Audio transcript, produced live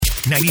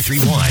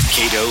93.1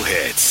 KATO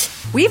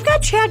Hits. We've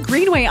got Chad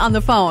Greenway on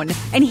the phone,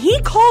 and he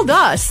called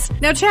us.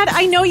 Now, Chad,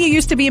 I know you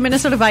used to be a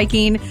Minnesota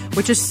Viking,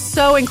 which is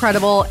so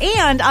incredible.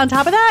 And on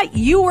top of that,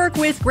 you work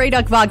with Grey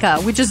Duck Vodka,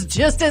 which is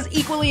just as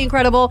equally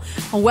incredible.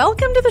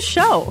 Welcome to the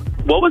show.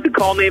 What was the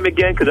call name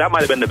again? Because that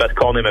might have been the best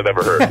call name I've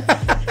ever heard.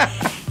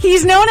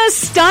 He's known as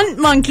Stunt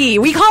Monkey.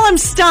 We call him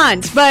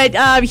Stunt,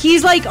 but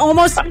he's like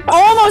almost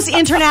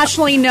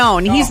internationally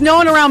known. He's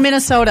known around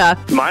Minnesota.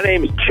 My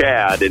name's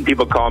Chad, and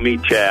people call me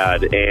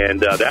Chad,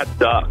 and that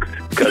sucks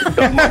because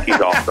Stunt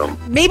Monkey's awesome.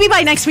 Maybe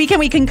by next weekend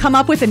we can come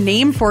up with a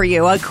name for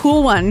you, a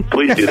cool one.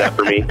 Please do that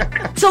for me.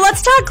 So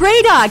let's talk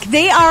Grey Duck.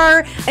 They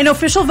are an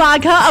official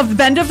vodka of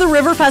Bend of the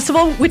River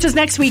Festival, which is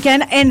next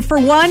weekend. And for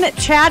one,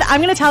 Chad,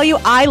 I'm going to tell you,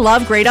 I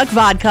love Grey Duck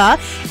vodka,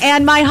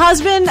 and my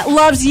husband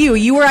loves you.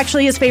 You were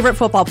actually his favorite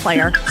football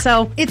player.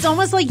 So it's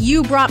almost like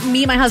you brought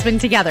me and my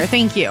husband together.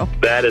 Thank you.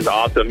 That is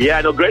awesome.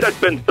 Yeah, no, Grey Duck's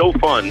been so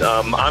fun.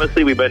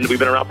 Honestly, we've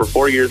been around for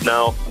 4 years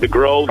now. The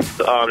growth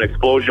and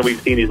explosion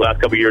we've seen these last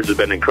couple of years has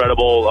been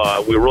incredible.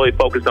 We're really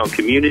focused on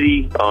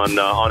community,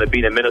 on it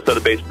being a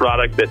Minnesota-based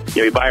product. That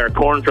we buy our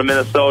corn from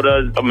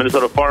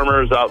Minnesota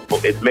farmers.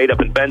 It's made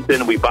up in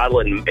Benton. We bottle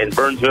it in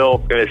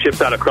Burnsville, and it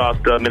ships out across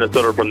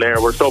Minnesota from there.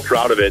 We're so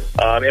proud of it,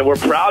 and we're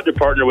proud to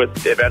partner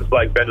with events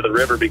like Bend of the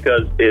River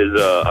because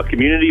it's a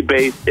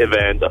community-based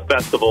event, a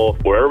festival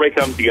where everybody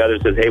comes together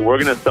and says, "Hey,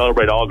 we're going to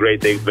celebrate all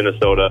great things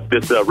Minnesota."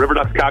 This River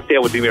Ducks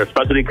cocktail would be our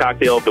specialty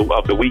cocktail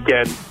of the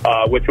weekend,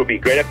 which will be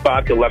Grey Duck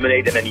vodka,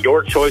 lemonade, and then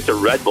your choice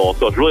of Red Bull.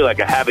 So it's really like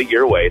a have it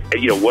your way.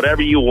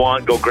 Whatever you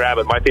want, go grab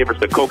it. My favorite's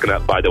the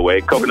coconut, by the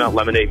way. Coconut,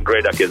 lemonade, and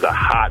Grey Duck is a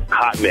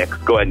hot mix.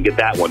 Go ahead and get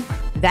that one.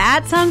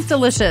 That sounds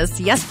delicious.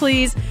 Yes,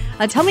 please.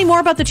 Tell me more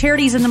about the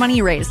charities and the money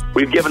you raise.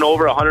 We've given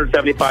over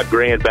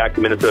 $175,000 back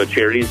to Minnesota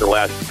charities in the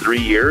last 3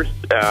 years,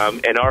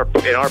 and our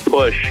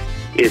push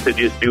is to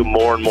just do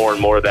more and more and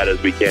more of that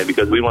as we can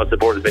because we want to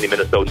support as many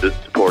Minnesotans as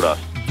support us.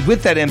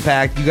 With that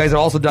impact, you guys have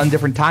also done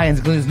different tie-ins,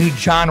 including this new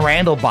John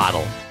Randall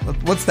bottle.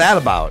 What's that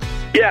about?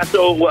 Yeah,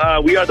 so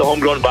we are the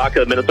homegrown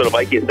vodka of Minnesota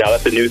Vikings now.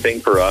 That's a new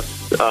thing for us.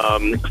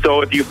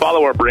 So if you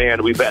follow our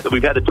brand, we've had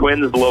the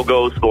Twins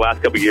logos for the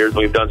last couple of years.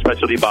 We've done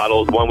specialty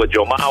bottles, one with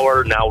Joe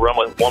Mauer, now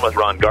one with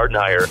Ron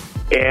Gardenhire.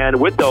 And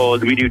with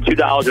those, we do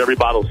 $2 every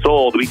bottle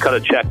sold. We cut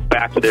a check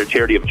back to their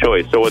charity of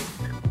choice. So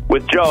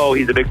with Joe,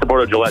 he's a big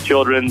supporter of Gillette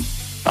Children's.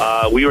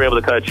 We were able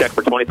to cut a check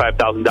for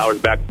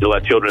 $25,000 back to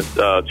Gillette Children's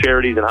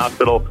charities and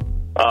hospital.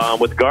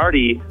 With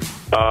Gardy,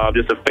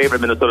 just a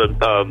favorite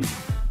Minnesota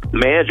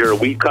manager,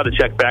 we cut a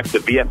check back to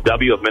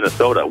VFW of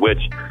Minnesota,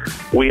 which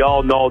we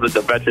all know that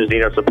the veterans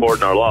need our support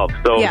and our love.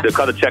 So to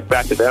cut a check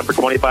back to them for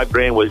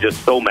 $25,000 was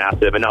just so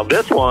massive. And now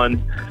this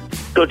one,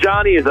 so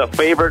Johnny is a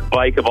favorite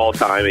bike of all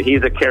time, and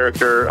he's a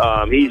character.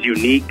 He's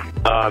unique.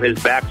 His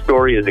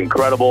backstory is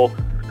incredible.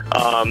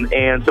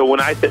 And so when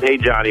I said, "Hey,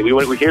 Johnny,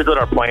 here's what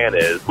our plan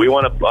is. We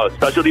want a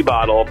specialty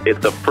bottle. It's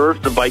the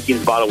first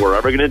Vikings bottle we're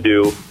ever going to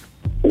do.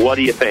 What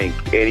do you think?"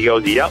 And he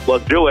goes, "Yep,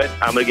 let's do it.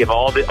 I'm going to give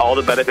all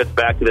the benefits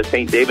back to the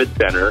St. David's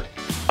Center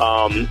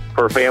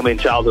for family and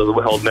childhood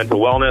health mental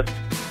wellness."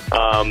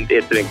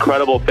 It's an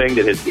incredible thing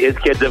that his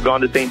kids have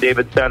gone to St.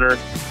 David's Center.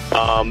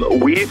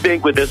 We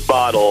think with this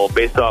bottle,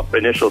 based off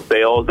initial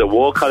sales, that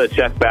we'll cut a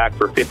check back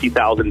for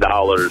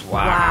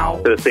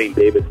 $50,000 to the St.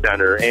 David's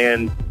Center.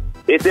 And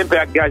it's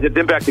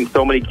impacting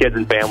so many kids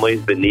and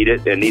families that need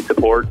it and need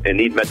support and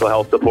need mental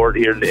health support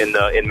here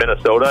in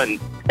Minnesota. And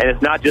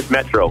it's not just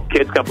Metro.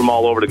 Kids come from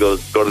all over to go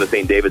to the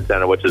St. David's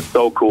Center, which is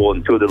so cool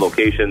in two of the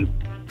locations.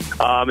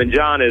 And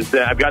John I've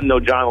gotten to know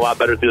John a lot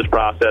better through this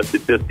process.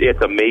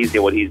 It's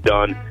amazing what he's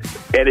done.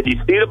 And if you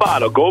see the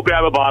bottle, go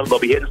grab a bottle. They'll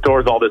be hitting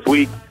stores all this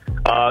week.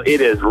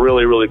 It is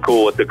really, really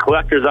cool. It's a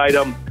collector's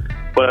item,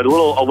 but a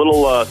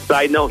little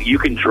side note, you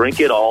can drink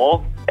it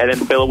all and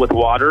then fill it with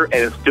water, and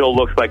it still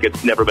looks like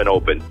it's never been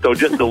opened. So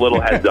just a little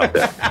heads up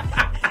there.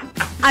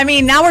 I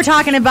mean, now we're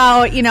talking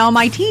about,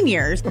 my teen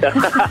years. Back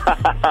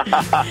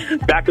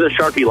to the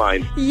Sharpie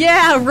line.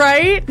 Yeah,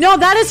 right? No,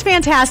 that is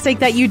fantastic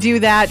that you do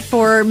that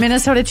for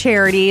Minnesota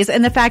charities,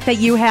 and the fact that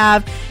you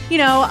have,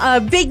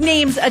 big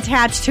names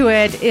attached to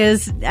it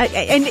is,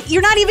 and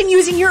you're not even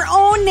using your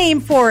own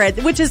name for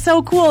it, which is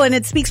so cool, and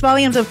it speaks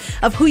volumes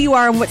of who you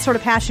are and what sort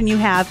of passion you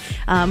have.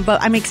 But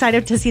I'm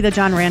excited to see the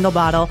John Randall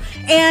bottle.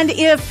 And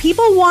if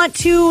people want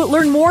to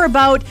learn more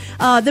about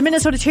the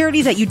Minnesota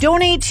charities that you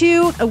donate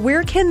to,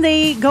 where can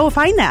they go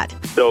find that?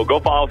 So go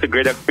follow us at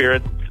Grey Duck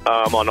Spirits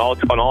on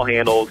all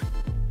handles.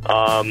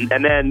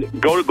 And then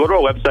go to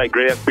our website,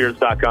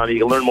 greyduckspirits.com. You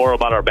can learn more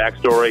about our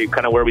backstory,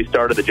 kind of where we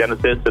started, the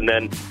genesis, and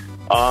then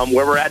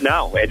where we're at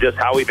now and just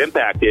how we've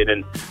impacted.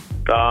 And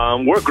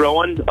we're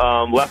growing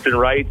left and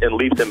right and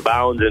leaps and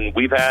bounds. And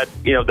we've had,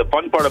 the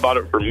fun part about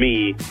it for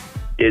me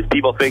is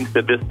people think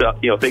that this stuff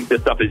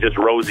is just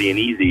rosy and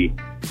easy.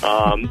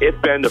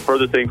 It's been the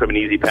furthest thing from an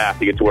easy path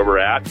to get to where we're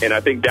at, and I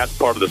think that's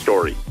part of the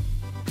story.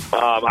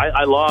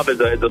 I love as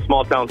a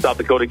small town South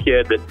Dakota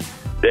kid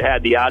that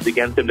had the odds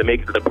against him to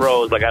make it to the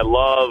pros. Like I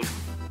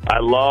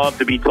love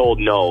to be told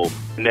no,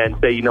 and then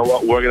say, you know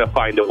what, we're going to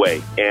find a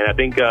way. And I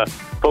think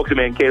folks at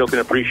Mankato can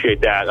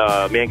appreciate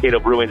that. Mankato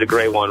Brewing's a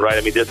great one, right?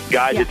 I mean, just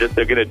guys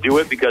they're going to do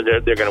it because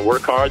they're going to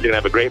work hard. They're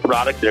going to have a great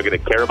product. They're going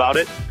to care about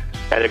it,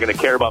 and they're going to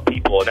care about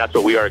people. And that's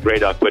what we are at Grey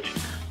Duck, which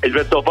it's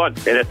been so fun,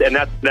 and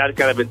that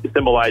kind of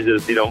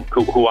symbolizes,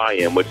 who I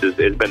am, which is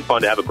it's been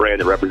fun to have a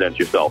brand that represents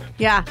yourself.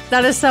 Yeah,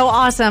 that is so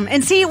awesome.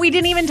 And see, we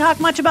didn't even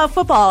talk much about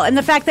football and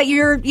the fact that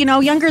you're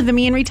younger than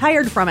me and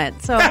retired from it.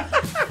 So,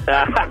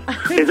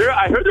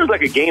 I heard there's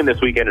like a game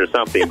this weekend or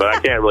something, but I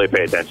can't really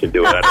pay attention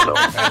to it. I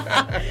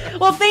don't know.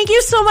 Well, thank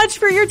you so much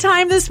for your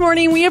time this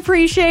morning. We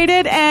appreciate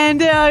it,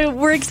 and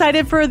we're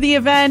excited for the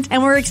event,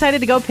 and we're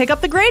excited to go pick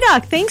up the Grey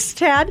Duck. Thanks,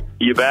 Chad.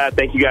 You bet.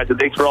 Thank you guys, and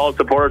thanks for all the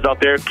supporters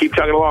out there. Keep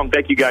chugging along.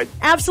 Thank you guys.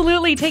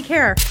 Absolutely. Take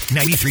care.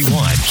 93.1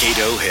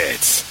 KATO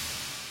Hits.